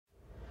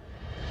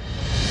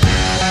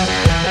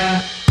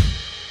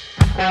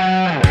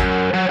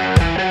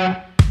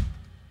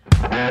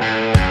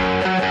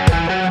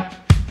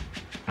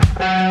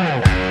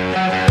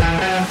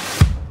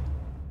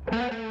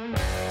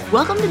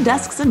to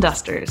Desks and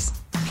Dusters,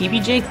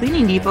 PBJ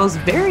Cleaning Depot's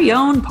very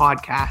own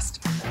podcast.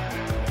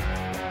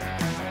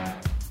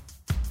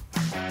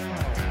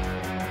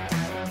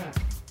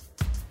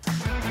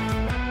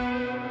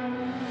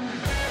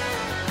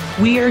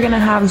 We are going to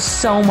have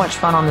so much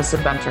fun on this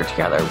adventure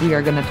together. We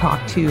are going to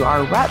talk to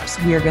our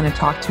reps, we are going to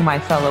talk to my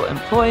fellow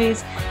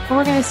employees, and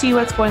we're going to see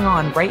what's going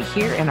on right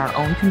here in our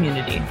own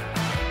community.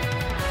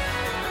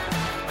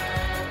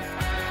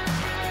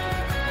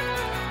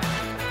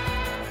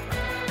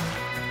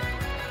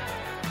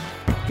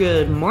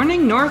 Good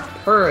morning, North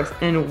Perth,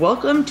 and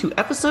welcome to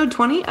episode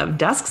 20 of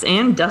Desks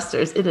and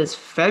Dusters. It is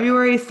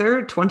February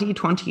 3rd,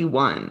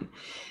 2021.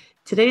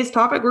 Today's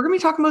topic, we're going to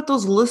be talking about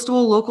those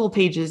listable local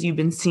pages you've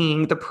been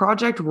seeing, the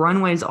project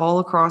runways all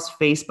across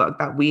Facebook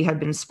that we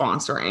have been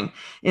sponsoring.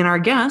 And our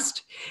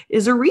guest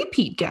is a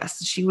repeat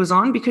guest. She was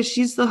on because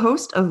she's the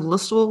host of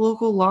Listable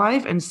Local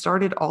Live and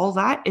started all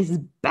that is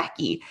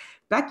Becky.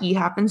 Becky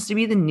happens to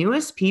be the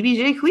newest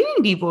PBJ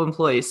Cleaning Depot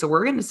employee. So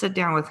we're going to sit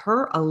down with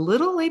her a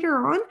little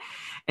later on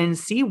and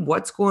see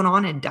what's going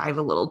on and dive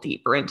a little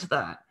deeper into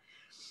that.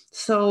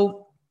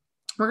 So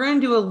we're going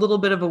to do a little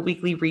bit of a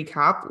weekly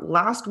recap.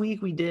 Last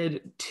week, we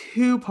did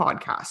 2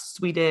 podcasts.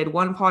 We did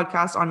one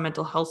podcast on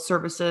mental health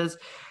services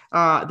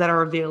that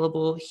are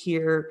available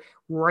here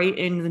right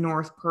in the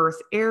North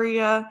Perth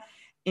area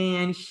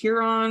and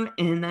Huron.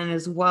 And then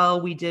as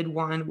well, we did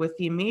one with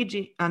the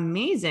amazing,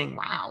 amazing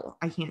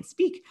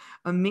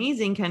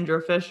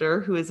Kendra Fisher,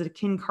 who is a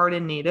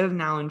Kincardine native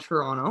now in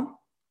Toronto.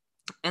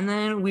 And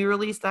then we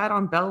released that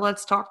on Bell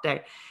Let's Talk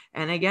Day.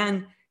 And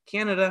again,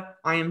 Canada,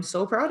 I am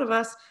so proud of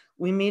us.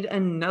 We made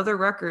another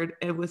record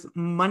with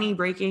money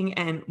breaking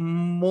and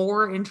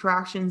more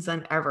interactions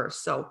than ever.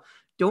 So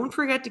don't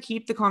forget to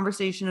keep the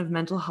conversation of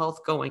mental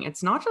health going.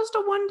 It's not just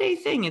a one-day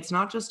thing. It's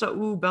not just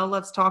Bell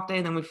Let's Talk Day,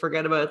 and then we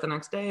forget about it the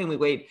next day and we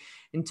wait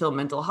until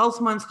Mental Health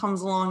Month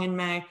comes along in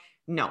May.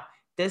 No,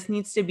 this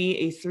needs to be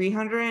a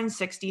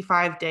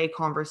 365-day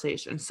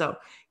conversation. So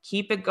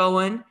keep it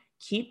going.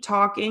 Keep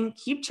talking.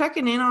 Keep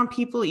checking in on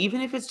people, even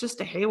if it's just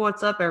a hey,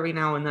 what's up every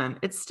now and then.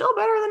 It's still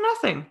better than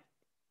nothing.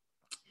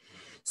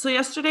 So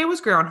yesterday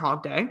was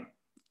Groundhog Day,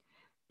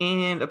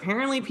 and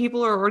apparently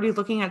people are already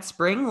looking at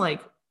spring like,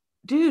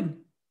 dude,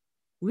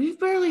 we've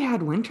barely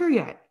had winter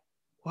yet.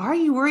 Why are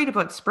you worried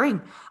about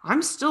spring?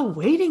 I'm still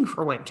waiting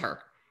for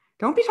winter.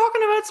 Don't be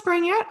talking about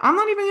spring yet. I'm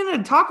not even going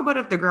to talk about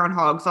if the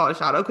groundhog saw a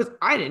shadow because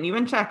I didn't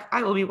even check.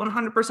 I will be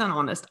 100%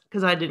 honest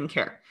because I didn't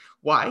care.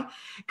 Why?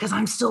 Because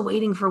I'm still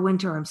waiting for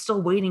winter. I'm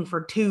still waiting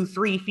for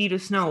 2-3 feet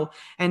of snow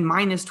and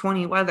minus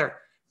 20 weather.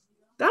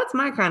 That's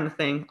my kind of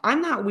thing.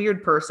 I'm that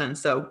weird person.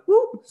 So,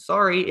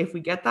 sorry if we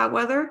get that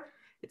weather.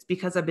 It's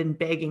because I've been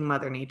begging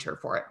Mother Nature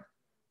for it.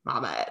 My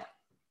bad.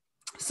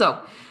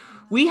 So,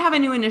 we have a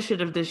new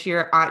initiative this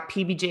year at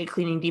PBJ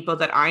Cleaning Depot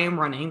that I am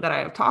running that I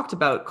have talked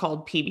about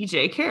called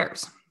PBJ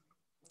Cares.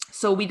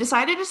 So, we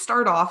decided to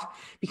start off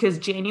because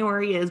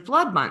January is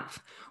Blood Month.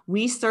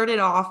 We started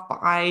off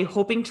by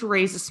hoping to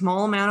raise a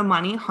small amount of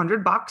money,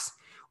 $100.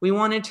 We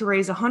wanted to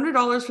raise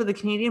 $100 for the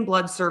Canadian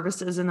Blood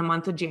Services in the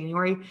month of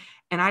January.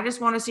 And I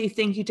just want to say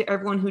thank you to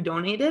everyone who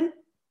donated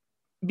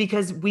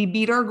because we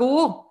beat our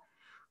goal.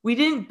 We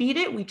didn't beat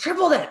it. We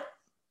tripled it.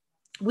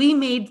 We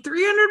made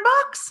 $300.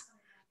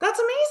 That's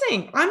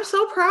amazing. I'm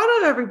so proud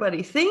of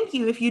everybody. Thank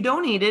you if you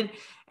donated.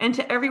 And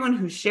to everyone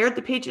who shared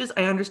the pages,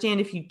 I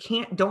understand if you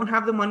don't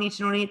have the money to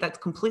donate, that's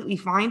completely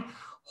fine.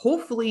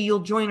 Hopefully you'll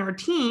join our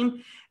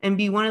team and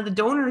be one of the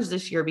donors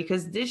this year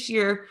because this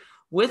year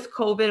with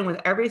COVID and with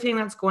everything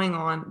that's going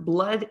on,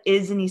 blood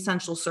is an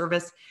essential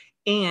service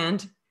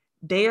and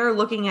they are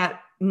looking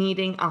at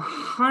needing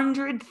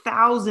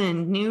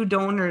 100,000 new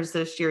donors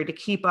this year to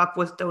keep up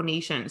with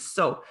donations.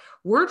 So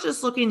we're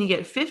just looking to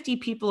get 50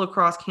 people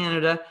across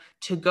Canada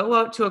to go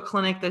out to a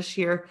clinic this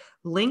year.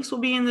 Links will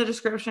be in the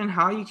description,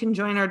 how you can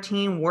join our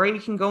team, where you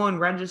can go and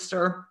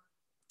register.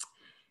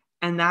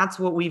 And that's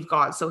what we've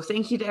got. So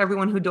thank you to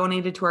everyone who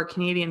donated to our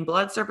Canadian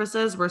Blood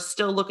Services. We're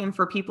still looking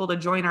for people to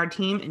join our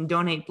team and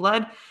donate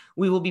blood.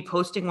 We will be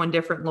posting when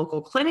different local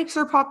clinics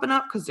are popping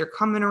up because they're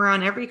coming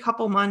around every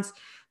couple months.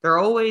 They're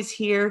always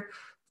here.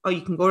 Oh,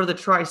 you can go to the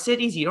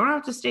Tri-Cities. You don't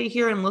have to stay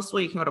here in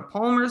Listowel. You can go to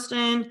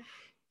Palmerston. You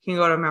can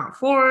go to Mount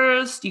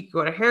Forest. You can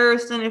go to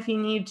Harrison if you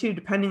need to,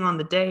 depending on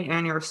the day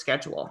and your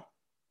schedule.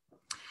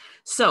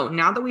 So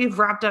now that we've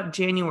wrapped up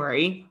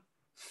January,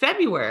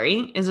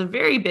 February is a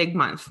very big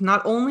month.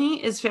 Not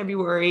only is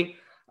February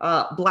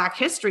Black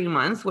History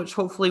Month, which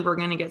hopefully we're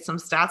going to get some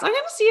stats. I'm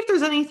going to see if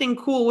there's anything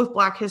cool with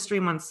Black History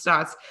Month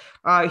stats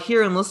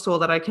here in Listowel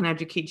that I can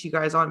educate you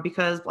guys on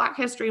because Black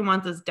History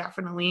Month is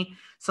definitely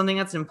something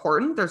that's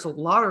important. There's a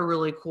lot of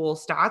really cool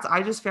stats.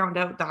 I just found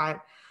out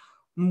that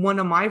one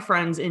of my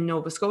friends in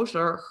Nova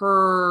Scotia,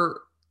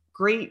 her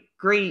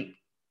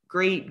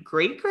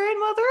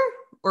great-great-great-great-grandmother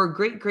or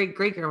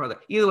great-great-great-grandmother,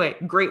 either way,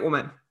 great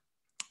woman.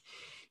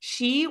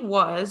 She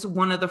was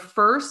one of the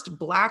first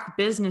Black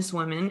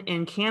businesswomen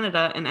in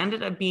Canada and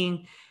ended up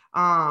being,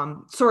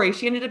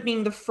 she ended up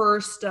being the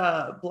first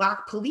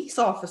Black police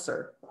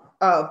officer,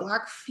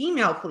 Black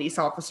female police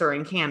officer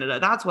in Canada.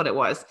 That's what it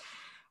was.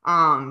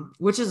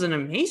 which is an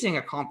amazing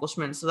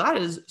accomplishment. So that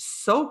is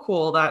so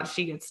cool that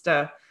she gets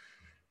to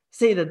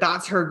say that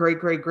that's her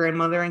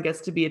great-great-grandmother and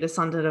gets to be a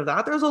descendant of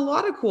that. There's a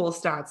lot of cool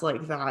stats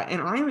like that.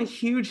 And I'm a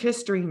huge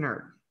history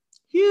nerd.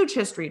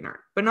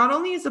 But not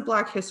only is it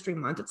Black History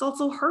Month, it's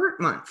also Heart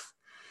Month.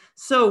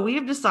 So we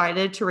have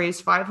decided to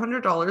raise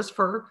 $500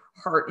 for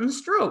heart and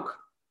stroke.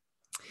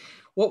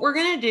 What we're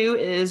going to do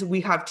is we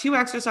have 2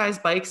 exercise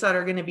bikes that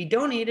are going to be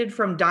donated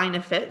from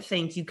Dynafit.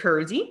 Thank you,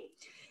 Kersey.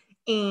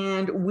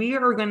 And we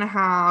are going to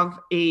have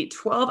a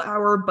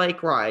 12-hour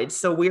bike ride.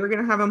 So we are going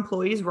to have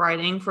employees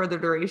riding for the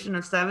duration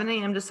of 7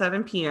 a.m. to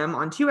 7 p.m.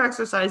 on 2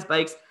 exercise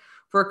bikes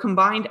for a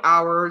combined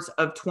hours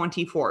of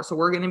 24. So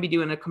we're going to be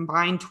doing a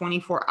combined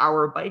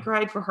 24-hour bike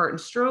ride for heart and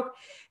stroke.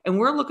 And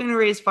we're looking to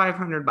raise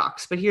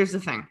 $500. But here's the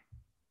thing.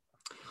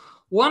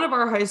 One of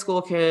our high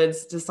school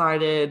kids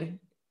decided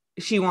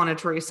she wanted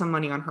to raise some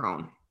money on her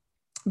own,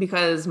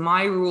 because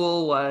my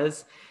rule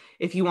was,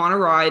 if you want to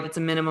ride, it's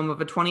a minimum of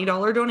a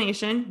 $20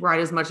 donation, ride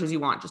as much as you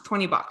want, just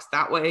 $20.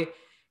 That way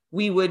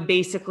we would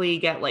basically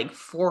get like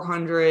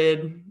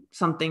 400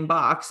 something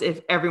bucks if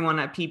everyone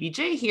at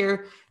PBJ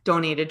here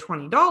donated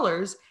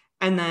 $20,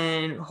 and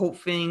then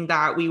hoping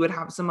that we would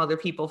have some other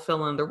people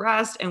fill in the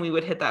rest and we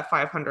would hit that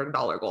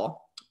 $500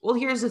 goal. Well,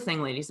 here's the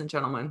thing, ladies and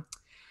gentlemen.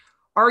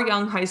 Our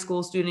young high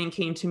school student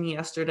came to me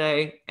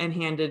yesterday and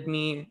handed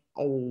me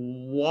a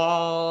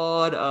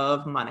wad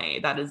of money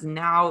that is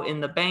now in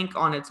the bank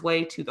on its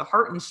way to the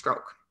heart and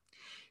stroke.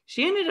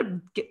 She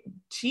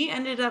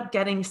ended up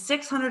getting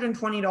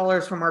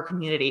 $620 from our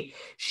community.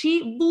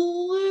 She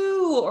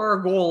blew our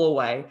goal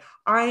away.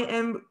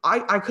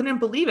 I couldn't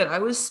believe it. I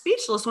was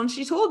speechless when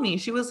she told me.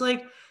 She was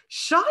like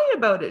shy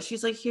about it.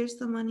 She's like, here's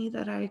the money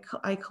that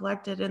I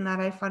collected and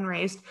that I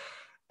fundraised.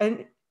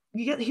 And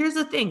here's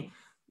the thing.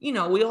 You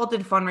know, we all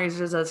did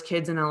fundraisers as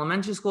kids in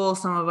elementary school.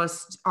 Some of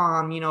us,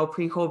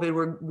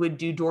 pre-COVID would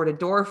do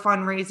door-to-door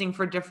fundraising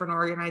for different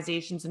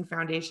organizations and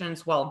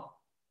foundations. Well,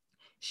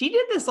 she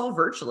did this all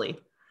virtually.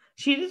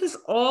 She did this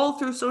all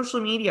through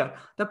social media.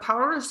 The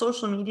power of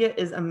social media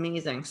is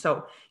amazing.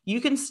 So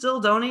you can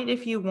still donate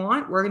if you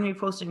want. We're going to be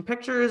posting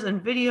pictures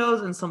and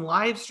videos and some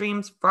live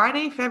streams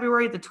Friday,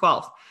 February the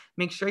 12th.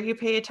 Make sure you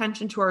pay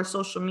attention to our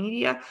social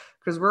media,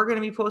 because we're going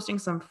to be posting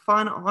some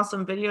fun,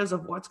 awesome videos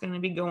of what's going to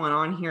be going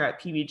on here at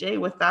PBJ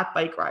with that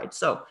bike ride.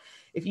 So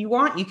if you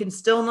want, you can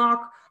still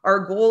knock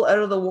our goal out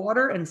of the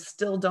water and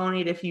still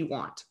donate if you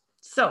want.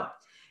 So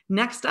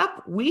next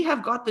up, we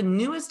have got the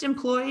newest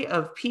employee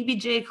of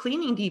PBJ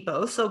Cleaning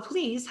Depot. So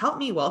please help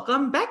me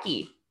welcome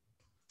Becky.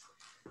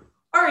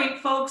 All right,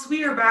 folks,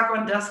 we are back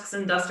on Desks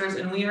and Dusters,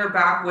 and we are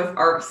back with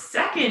our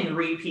second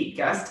repeat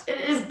guest.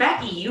 It is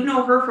Becky. You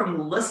know her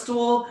from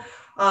Listowel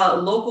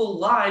Local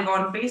Live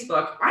on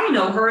Facebook. I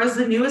know her as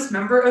the newest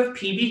member of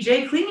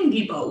PBJ Cleaning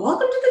Depot.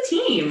 Welcome to the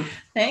team.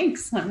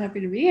 Thanks. I'm happy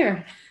to be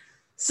here.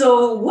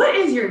 So what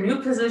is your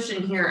new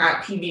position here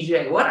at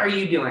PBJ? What are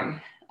you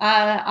doing?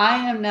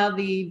 I am now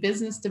the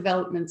business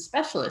development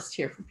specialist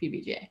here for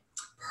PBJ.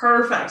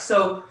 Perfect.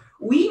 So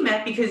we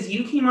met because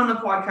you came on the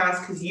podcast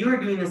because you were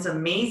doing this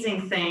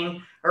amazing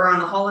thing around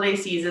the holiday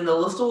season, the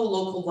Listowel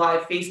Local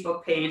Live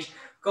Facebook page,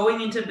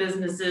 going into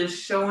businesses,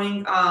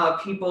 showing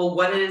people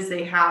what it is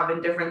they have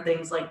and different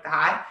things like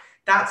that.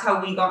 That's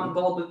how we got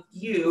involved with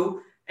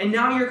you. And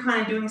now you're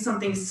kind of doing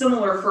something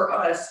similar for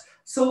us.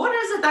 So what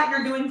is it that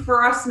you're doing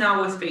for us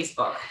now with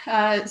Facebook?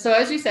 So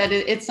as you said,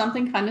 it's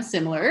something kind of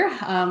similar.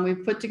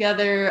 We've put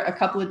together a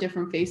couple of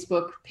different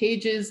Facebook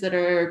pages that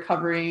are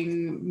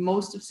covering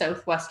most of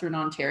Southwestern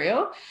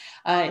Ontario.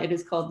 It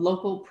is called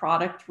Local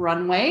Product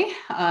Runway.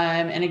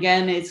 And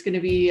again, it's going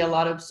to be a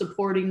lot of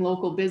supporting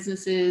local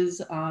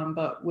businesses,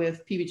 but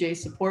with PBJ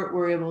support,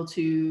 we're able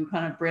to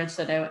kind of branch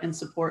that out and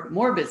support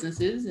more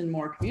businesses in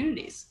more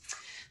communities.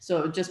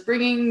 So just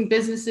bringing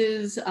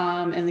businesses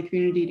and the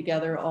community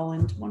together all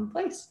into one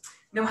place.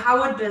 Now,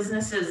 how would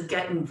businesses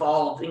get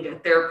involved and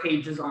get their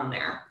pages on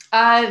there?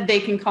 They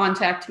can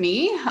contact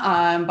me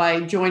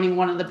by joining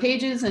one of the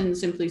pages and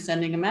simply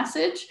sending a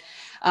message.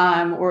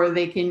 Or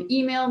they can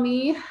email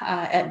me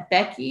at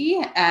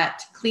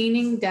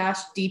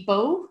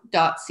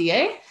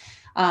becky@cleaning-depot.ca.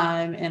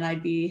 And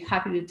I'd be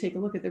happy to take a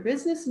look at their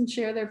business and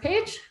share their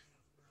page.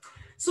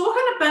 So what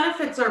kind of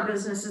benefits are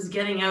businesses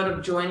getting out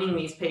of joining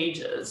these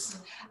pages?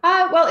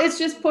 Well, it's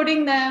just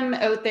putting them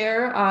out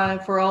there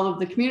for all of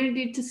the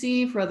community to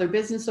see, for other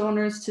business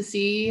owners to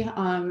see,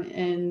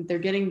 and they're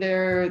getting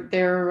their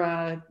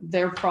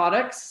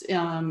products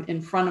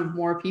in front of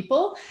more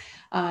people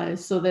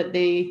so that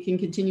they can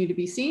continue to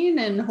be seen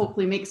and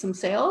hopefully make some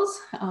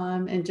sales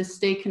and just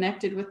stay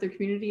connected with their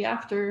community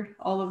after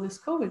all of this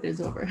COVID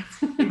is over.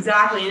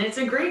 Exactly. And it's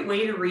a great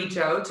way to reach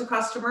out to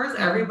customers.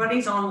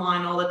 Everybody's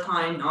online all the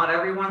time. Not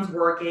everyone's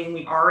working.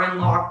 We are in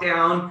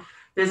lockdown.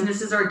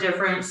 Businesses are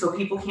different, so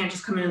people can't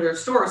just come into their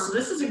stores. So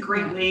this is a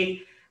great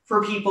way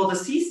for people to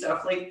see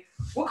stuff. Like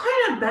what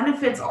kind of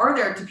benefits are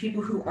there to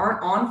people who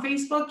aren't on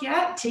Facebook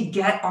yet to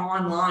get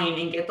online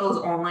and get those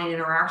online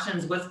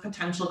interactions with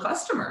potential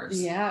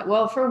customers? Yeah,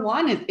 well, for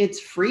one, it's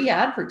free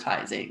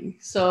advertising.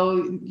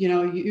 So,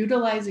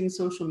 utilizing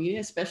social media,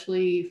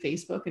 especially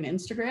Facebook and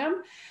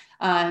Instagram,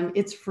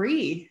 it's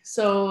free.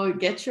 So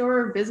get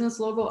your business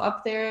logo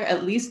up there,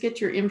 at least get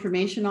your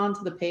information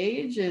onto the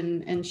page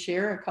and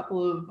share a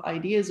couple of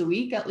ideas a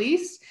week at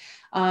least.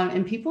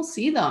 And people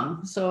see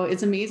them. So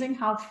it's amazing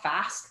how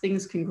fast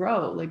things can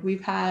grow. Like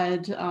we've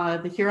had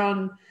the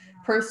Huron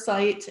Perth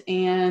site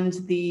and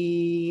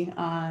the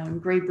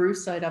Grey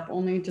Bruce site up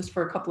only just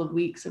for a couple of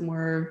weeks. And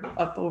we're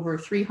up over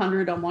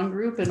 300 on one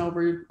group and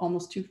over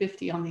almost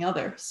 250 on the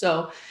other.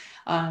 So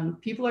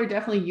people are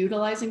definitely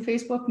utilizing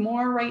Facebook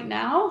more right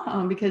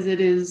now because it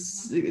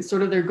is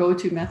sort of their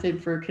go-to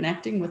method for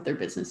connecting with their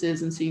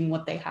businesses and seeing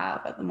what they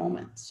have at the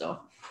moment. So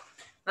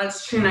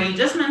that's true. Now, you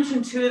just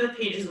mentioned two of the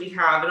pages we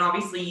have, and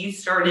obviously you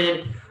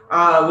started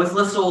with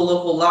Listowel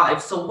Local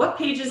Live. So what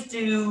pages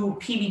do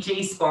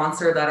PBJ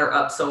sponsor that are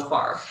up so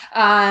far?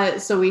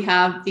 So we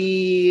have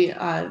the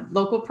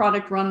local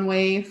product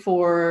runway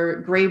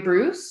for Grey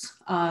Bruce,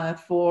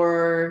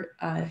 for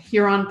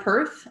Huron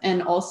Perth,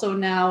 and also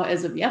now,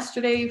 as of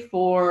yesterday,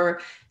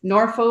 for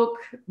Norfolk,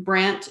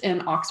 Brant,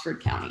 and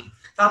Oxford County.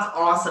 That's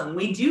awesome.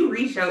 We do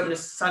reach out into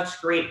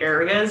such great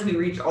areas. We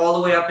reach all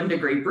the way up into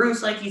Grey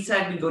Bruce, like you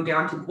said. We go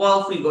down to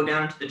Guelph. We go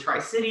down to the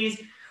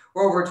Tri-Cities.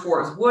 We're over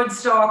towards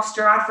Woodstock,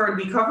 Stratford.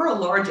 We cover a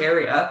large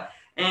area.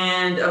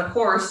 And of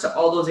course, to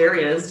all those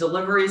areas,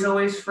 delivery is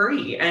always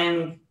free.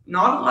 And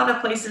not a lot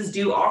of places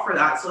do offer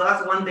that. So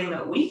that's one thing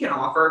that we can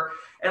offer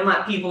and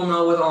let people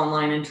know with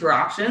online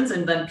interactions.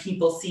 And then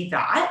people see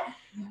that.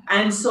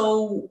 And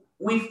so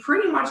we've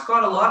pretty much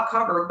got a lot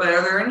covered, but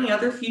are there any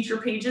other future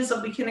pages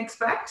that we can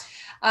expect?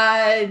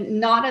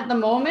 Not at the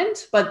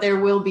moment, but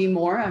there will be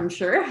more, I'm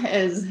sure,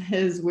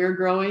 as we're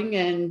growing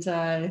and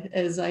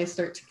as I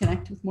start to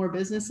connect with more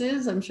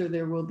businesses. I'm sure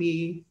there will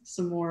be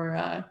some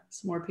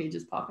more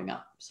pages popping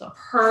up. So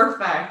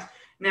perfect.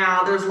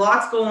 Now, there's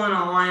lots going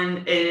on.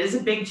 It is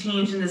a big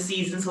change in the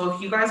season. So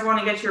if you guys want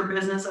to get your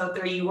business out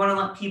there, you want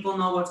to let people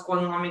know what's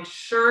going on, make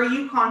sure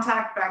you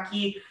contact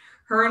Becky.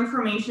 Her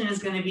information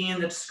is going to be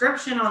in the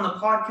description on the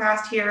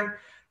podcast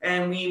here.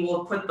 And we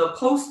will put the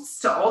posts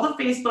to all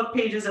the Facebook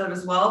pages out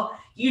as well.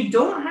 You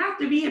don't have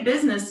to be a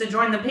business to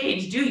join the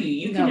page, do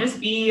you? You can just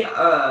be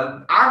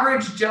an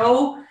average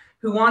Joe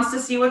who wants to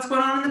see what's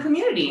going on in the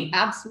community.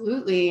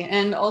 Absolutely.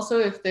 And also,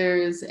 if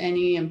there's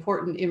any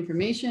important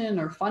information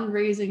or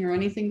fundraising or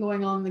anything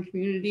going on in the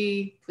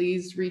community,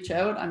 please reach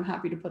out. I'm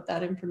happy to put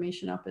that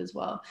information up as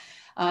well.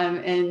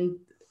 And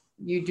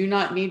you do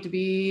not need to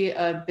be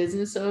a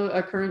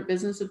current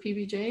business of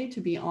PBJ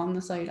to be on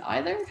the site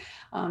either.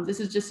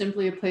 This is just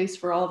simply a place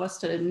for all of us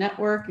to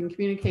network and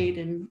communicate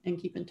and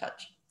keep in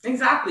touch.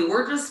 Exactly.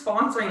 We're just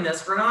sponsoring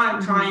this. We're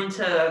not trying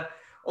to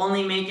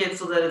only make it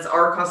so that it's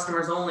our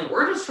customers only.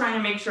 We're just trying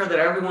to make sure that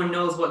everyone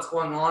knows what's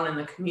going on in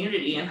the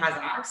community and has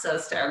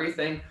access to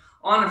everything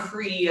on a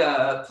free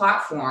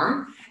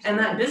platform, and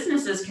that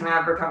businesses can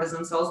advertise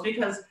themselves,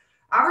 because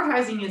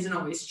advertising isn't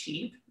always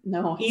cheap.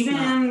 No,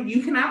 even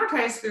you can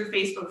advertise through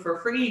Facebook for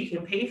free. You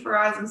can pay for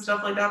ads and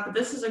stuff like that. But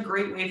this is a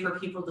great way for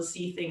people to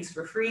see things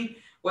for free,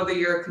 whether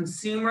you're a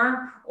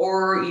consumer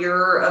or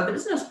you're a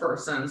business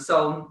person.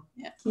 So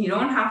you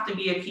don't have to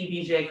be a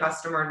PBJ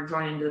customer to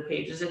join into the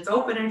pages. It's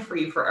open and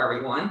free for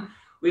everyone.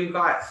 We've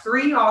got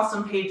 3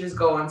 awesome pages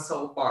going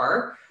so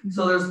far.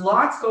 So there's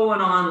lots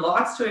going on,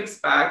 lots to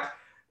expect.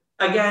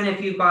 Again, if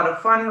you've got a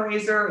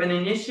fundraiser, an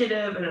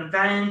initiative, an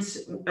event,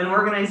 an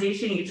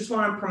organization, you just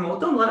want to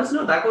promote them, let us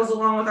know. That goes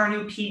along with our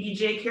new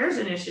PBJ Cares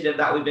initiative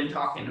that we've been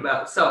talking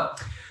about. So,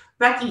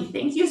 Becky,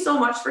 thank you so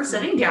much for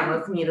sitting down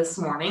with me this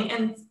morning,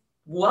 and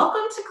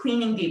welcome to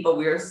Cleaning Depot.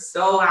 We are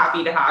so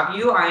happy to have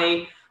you.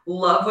 I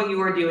love what you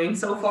are doing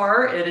so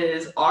far. It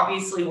is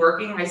obviously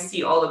working. I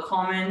see all the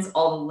comments,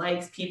 all the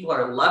likes. People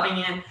are loving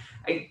it.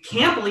 I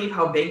can't believe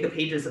how big the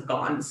pages have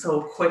gone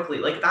so quickly.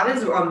 Like, that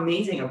is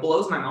amazing. It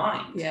blows my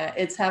mind. Yeah,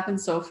 it's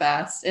happened so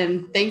fast.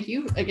 And thank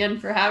you again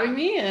for having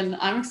me. And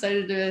I'm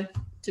excited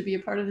to be a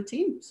part of the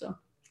team. So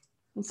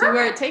we'll see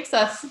where it takes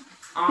us.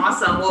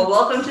 Awesome. Well,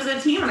 welcome to the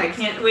team. And I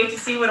can't wait to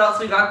see what else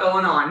we got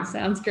going on.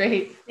 Sounds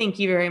great. Thank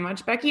you very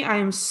much, Becky. I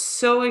am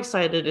so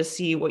excited to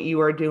see what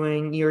you are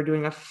doing. You're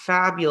doing a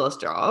fabulous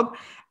job.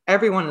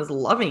 Everyone is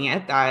loving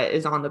it that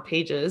is on the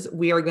pages.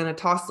 We are going to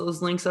toss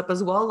those links up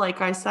as well.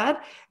 Like I said,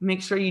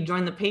 make sure you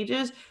join the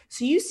pages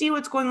so you see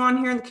what's going on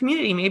here in the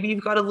community. Maybe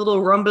you've got a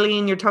little rumbly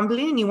in your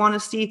tumbly and you want to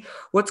see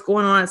what's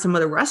going on at some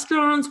other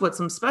restaurants, what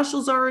some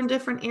specials are in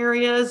different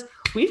areas.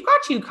 We've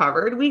got you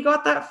covered. We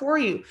got that for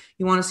you.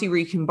 You want to see where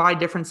you can buy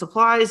different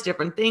supplies,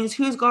 different things,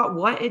 who's got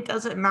what, it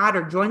doesn't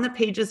matter. Join the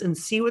pages and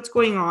see what's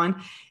going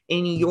on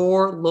in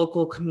your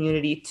local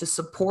community to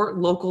support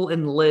local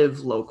and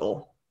live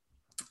local.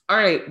 All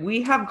right,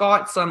 we have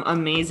got some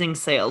amazing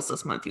sales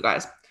this month, you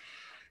guys.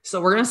 So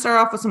we're going to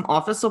start off with some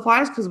office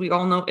supplies because we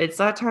all know it's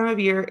that time of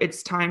year.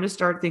 It's time to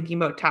start thinking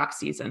about tax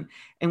season.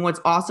 And what's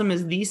awesome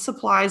is these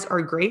supplies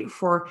are great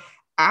for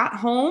at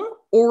home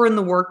or in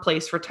the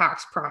workplace for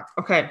tax prep.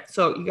 Okay,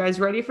 so you guys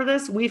ready for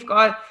this? We've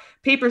got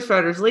paper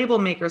shredders, label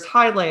makers,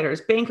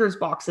 highlighters, banker's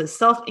boxes,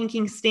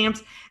 self-inking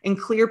stamps, and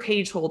clear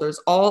page holders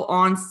all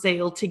on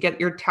sale to get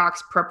your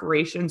tax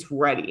preparations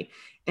ready.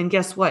 And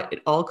guess what?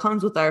 It all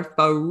comes with our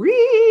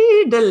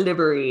free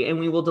delivery, and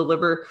we will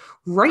deliver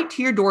right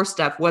to your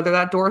doorstep, whether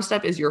that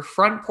doorstep is your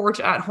front porch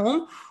at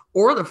home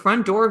or the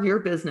front door of your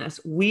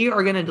business. We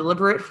are going to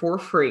deliver it for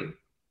free.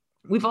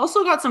 We've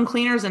also got some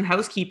cleaners and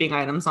housekeeping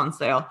items on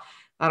sale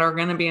that are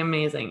going to be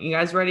amazing. You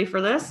guys ready for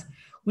this?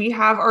 We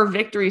have our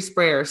victory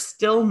sprayer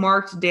still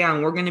marked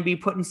down. We're going to be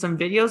putting some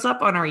videos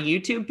up on our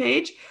YouTube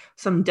page,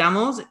 some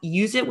demos.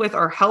 Use it with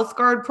our Health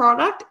Guard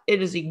product.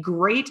 It is a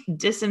great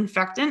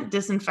disinfectant,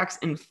 disinfects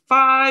in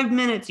 5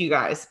 minutes, you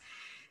guys.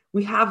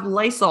 We have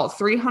Lysol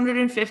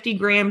 350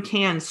 gram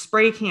cans,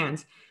 spray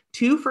cans,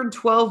 2 for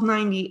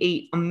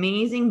 $12.98.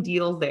 Amazing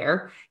deal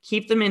there.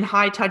 Keep them in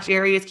high touch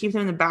areas, keep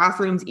them in the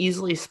bathrooms,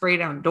 easily spray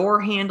down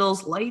door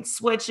handles, light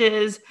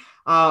switches,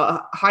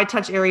 high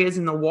touch areas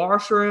in the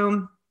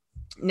washroom.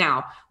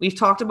 Now, we've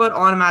talked about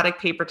automatic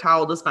paper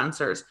towel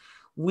dispensers.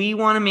 We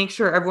want to make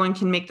sure everyone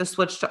can make the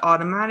switch to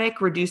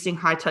automatic, reducing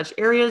high touch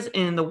areas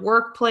in the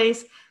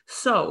workplace.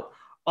 So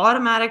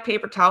automatic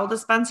paper towel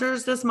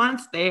dispensers this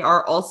month, they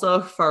are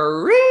also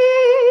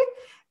free.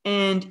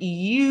 And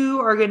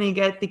you are going to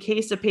get the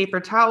case of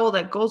paper towel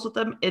that goes with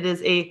them. It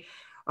is a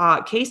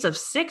case of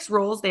 6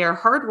 rolls. They are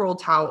hard roll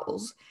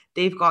towels.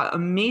 They've got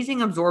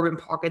amazing absorbent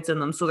pockets in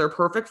them, so they're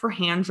perfect for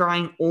hand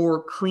drying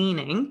or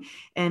cleaning.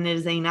 And it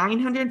is a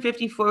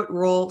 950-foot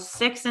roll,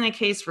 6 in a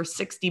case for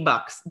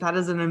 $60. That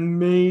is an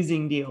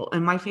amazing deal.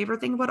 And my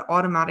favorite thing about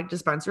automatic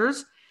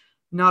dispensers,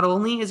 not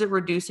only is it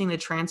reducing the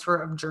transfer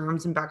of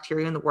germs and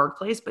bacteria in the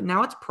workplace, but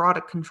now it's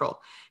product control,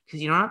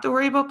 because you don't have to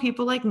worry about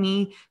people like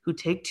me who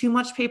take too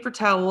much paper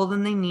towel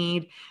than they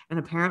need and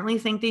apparently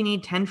think they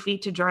need 10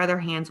 feet to dry their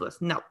hands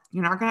with. No,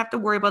 you're not going to have to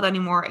worry about that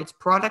anymore. It's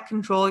product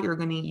control. You're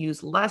going to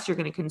use less, you're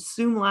going to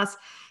consume less,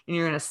 and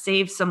you're going to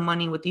save some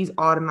money with these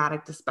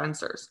automatic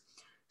dispensers.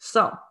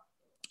 So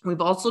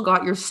we've also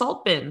got your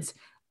salt bins.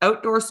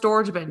 Outdoor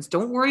storage bins.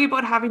 Don't worry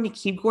about having to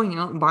keep going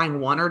out and buying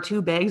 1 or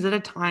 2 bags at a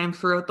time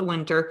throughout the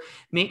winter.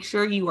 Make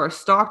sure you are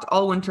stocked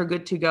all winter,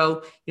 good to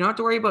go. You don't have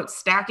to worry about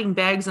stacking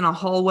bags in a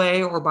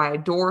hallway or by a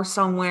door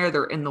somewhere.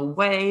 They're in the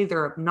way.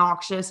 They're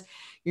obnoxious.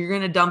 You're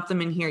going to dump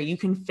them in here. You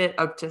can fit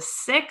up to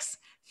 6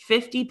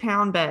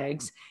 50-pound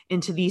bags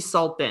into these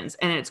salt bins,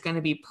 and it's going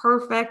to be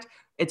perfect.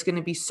 It's going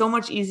to be so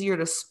much easier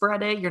to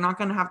spread it. You're not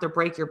going to have to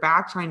break your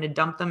back trying to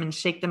dump them and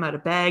shake them out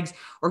of bags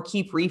or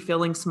keep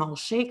refilling small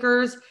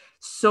shakers.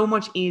 So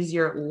much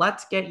easier.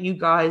 Let's get you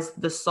guys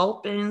the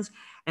salt bins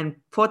and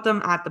put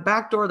them at the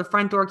back door, the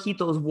front door. Keep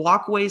those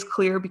walkways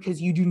clear,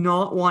 because you do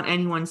not want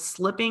anyone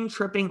slipping,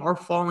 tripping, or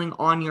falling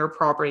on your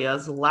property.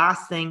 That's the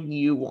last thing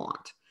you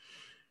want.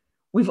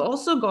 We've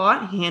also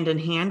got, hand in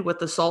hand with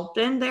the salt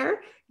bin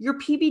there, your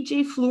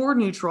PBJ floor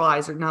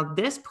neutralizer. Now,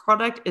 this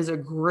product is a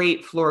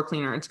great floor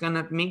cleaner. It's going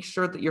to make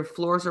sure that your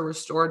floors are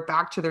restored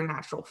back to their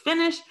natural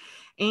finish.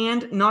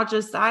 And not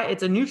just that,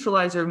 it's a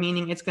neutralizer,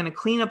 meaning it's going to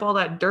clean up all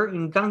that dirt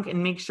and gunk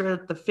and make sure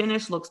that the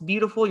finish looks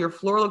beautiful, your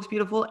floor looks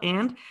beautiful.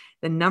 And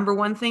the number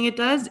one thing it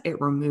does, it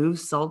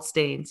removes salt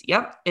stains.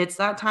 Yep, it's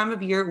that time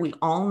of year. We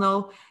all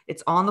know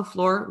it's on the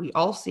floor. We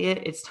all see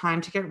it. It's time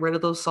to get rid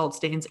of those salt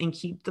stains and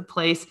keep the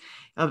place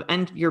of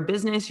your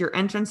business, your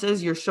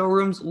entrances, your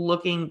showrooms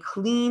looking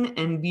clean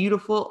and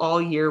beautiful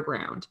all year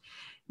round.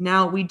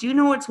 Now, we do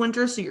know it's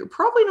winter, so you're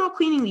probably not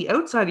cleaning the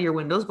outside of your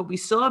windows, but we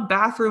still have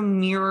bathroom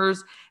mirrors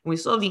and we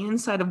still have the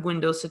inside of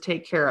windows to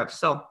take care of.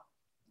 So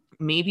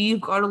maybe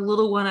you've got a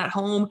little one at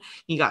home,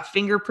 you got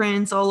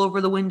fingerprints all over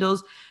the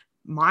windows.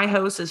 My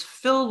house is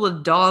filled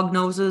with dog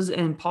noses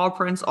and paw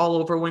prints all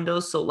over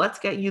windows. So let's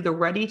get you the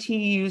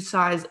ready-to-use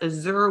size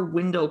Azure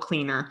window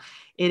cleaner.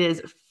 It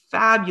is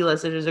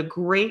fabulous. It is a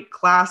great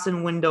glass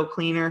and window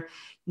cleaner.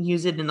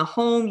 Use it in the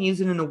home, use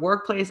it in the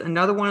workplace.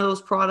 Another one of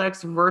those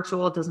products,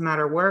 virtual, it doesn't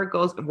matter where it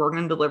goes, and we're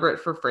going to deliver it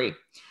for free.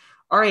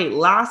 All right,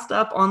 last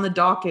up on the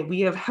docket,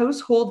 we have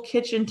household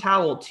kitchen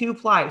towel,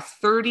 2-ply,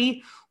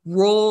 30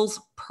 rolls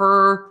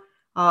per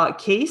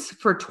case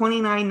for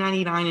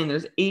 $29.99, and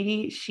there's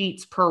 80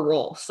 sheets per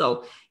roll.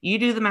 So you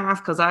do the math,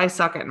 because I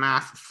suck at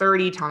math.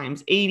 30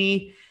 times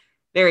 80,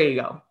 there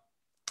you go.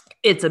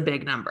 It's a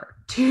big number.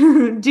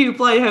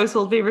 2-ply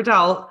household paper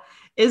towel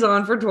is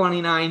on for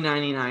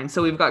 $29.99.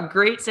 So we've got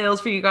great sales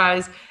for you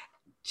guys.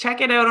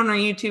 Check it out on our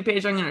YouTube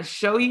page. I'm going to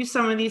show you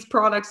some of these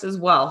products as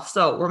well.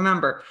 So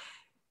remember,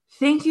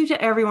 thank you to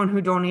everyone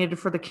who donated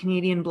for the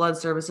Canadian Blood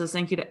Services.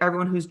 Thank you to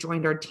everyone who's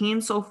joined our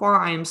team so far.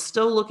 I am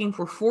still looking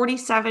for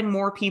 47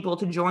 more people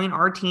to join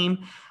our team.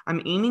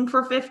 I'm aiming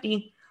for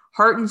 50.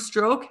 Heart and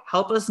Stroke,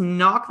 help us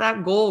knock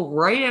that goal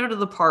right out of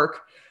the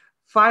park.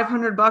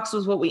 $500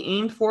 was what we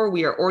aimed for.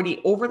 We are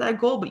already over that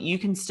goal, but you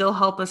can still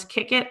help us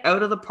kick it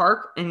out of the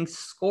park and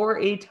score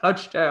a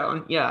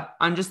touchdown. Yeah,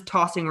 I'm just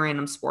tossing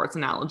random sports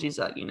analogies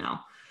at you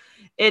now.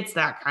 It's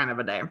that kind of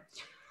a day.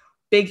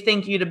 Big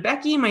thank you to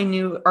Becky,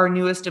 our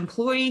newest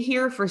employee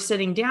here, for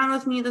sitting down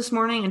with me this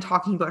morning and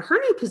talking about her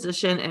new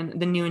position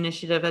and the new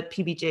initiative at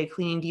PBJ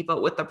Cleaning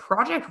Depot with the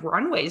project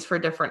runways for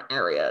different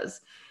areas.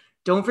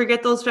 Don't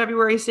forget those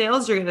February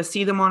sales. You're going to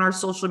see them on our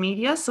social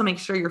media. So make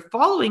sure you're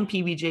following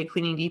PBJ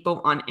Cleaning Depot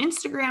on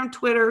Instagram,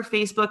 Twitter,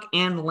 Facebook,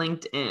 and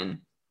LinkedIn.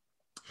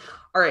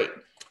 All right.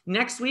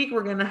 Next week,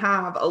 we're going to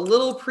have a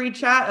little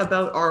pre-chat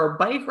about our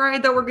bike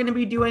ride that we're going to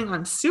be doing.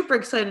 I'm super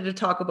excited to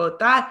talk about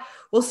that.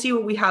 We'll see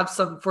what we have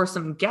for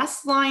some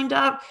guests lined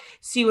up,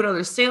 see what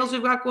other sales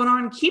we've got going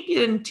on, keep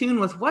you in tune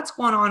with what's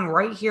going on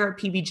right here at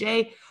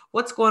PBJ,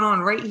 what's going on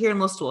right here in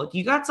Listowel.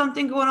 You got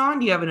something going on?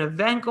 Do you have an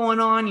event going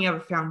on? You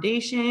have a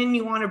foundation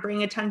you want to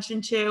bring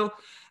attention to?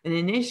 An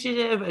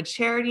initiative, a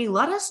charity,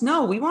 let us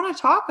know. We want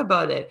to talk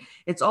about it.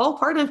 It's all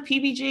part of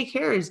PBJ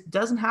Cares. It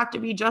doesn't have to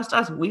be just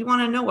us. We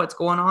want to know what's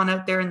going on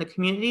out there in the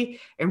community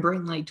and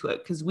bring light to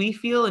it, because we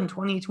feel in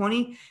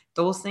 2020,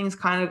 those things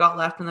kind of got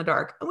left in the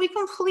dark, and we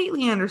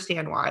completely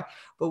understand why,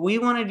 but we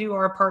want to do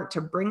our part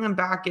to bring them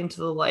back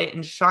into the light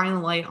and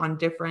shine light on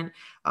different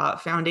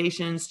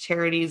foundations,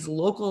 charities,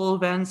 local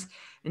events,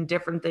 and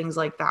different things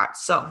like that.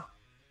 So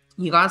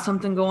you got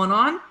something going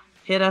on?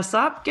 Hit us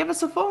up, give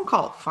us a phone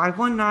call,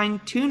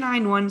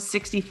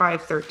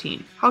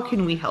 519-291-6513. How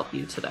can we help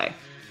you today?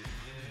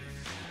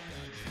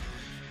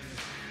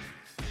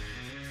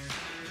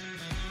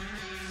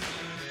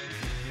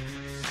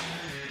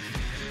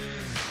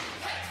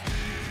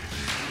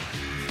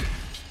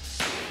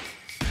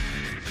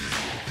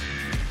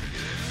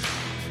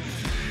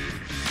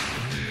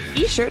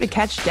 Be sure to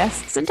catch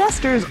Desks and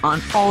Dusters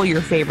on all your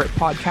favorite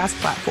podcast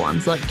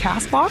platforms like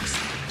CastBox,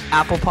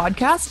 Apple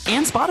Podcasts,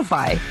 and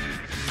Spotify.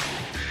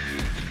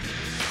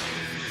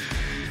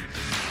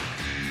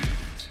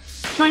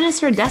 Join us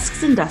for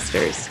Desks and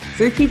Dusters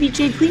through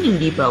PBJ Cleaning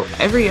Depot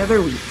every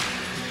other week.